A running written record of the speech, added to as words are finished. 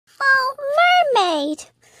mermaid.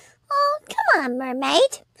 Oh, come on,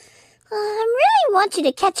 mermaid. I really want you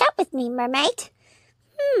to catch up with me, mermaid.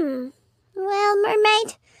 Well,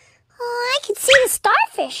 mermaid, I can see the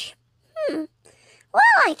starfish. Well,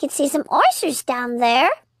 I can see some oysters down there.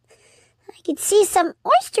 I can see some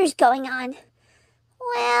oysters going on.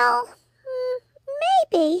 Well,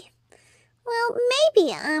 maybe. Well,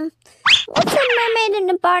 maybe, what's a mermaid and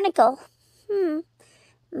a barnacle?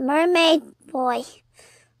 Mermaid boy.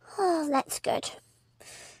 Oh, that's good.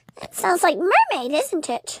 That sounds like mermaid, isn't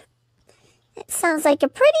it? It sounds like the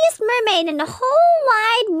prettiest mermaid in the whole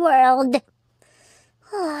wide world.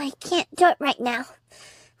 Oh, I can't do it right now.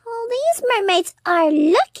 Oh, these mermaids are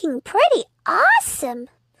looking pretty awesome.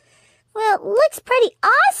 Well, it looks pretty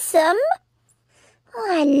awesome. Oh,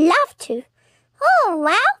 I love to. Oh,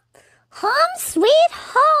 wow. Home sweet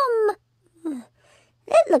home.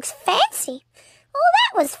 It looks fancy. Oh,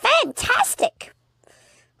 that was fantastic.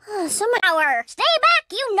 Oh, Hour. Stay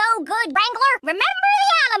back, you no good wrangler. Remember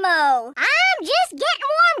the Alamo. I'm just getting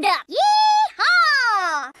warmed up.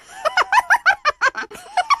 Yeehaw!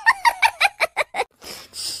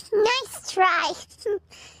 Nice try.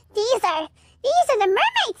 These are the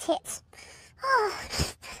mermaid's hits. Oh.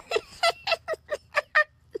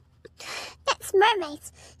 That's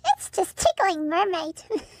mermaids. It's just tickling mermaid.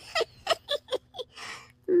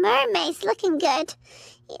 Mermaid's looking good.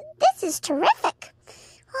 This is terrific.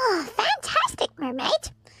 Oh, fantastic,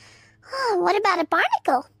 mermaid. Oh, what about a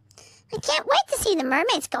barnacle? I can't wait to see the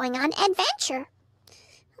mermaids going on adventure.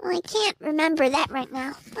 Well, I can't remember that right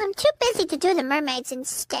now. I'm too busy to do the mermaids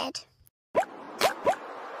instead.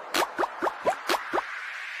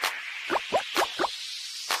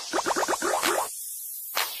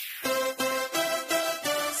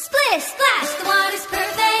 Splish, splash, the water's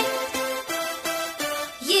perfect.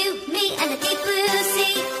 You, me, and the deep blue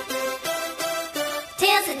sea.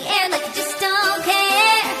 Tails in the air like you just don't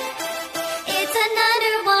care. It's an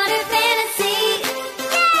underwater fantasy.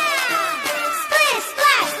 Yeah! Splish,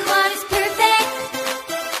 splash, the water's perfect.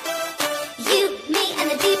 You, me, and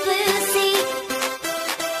the deep blue sea.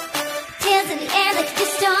 Tails in the air like you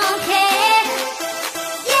just don't care.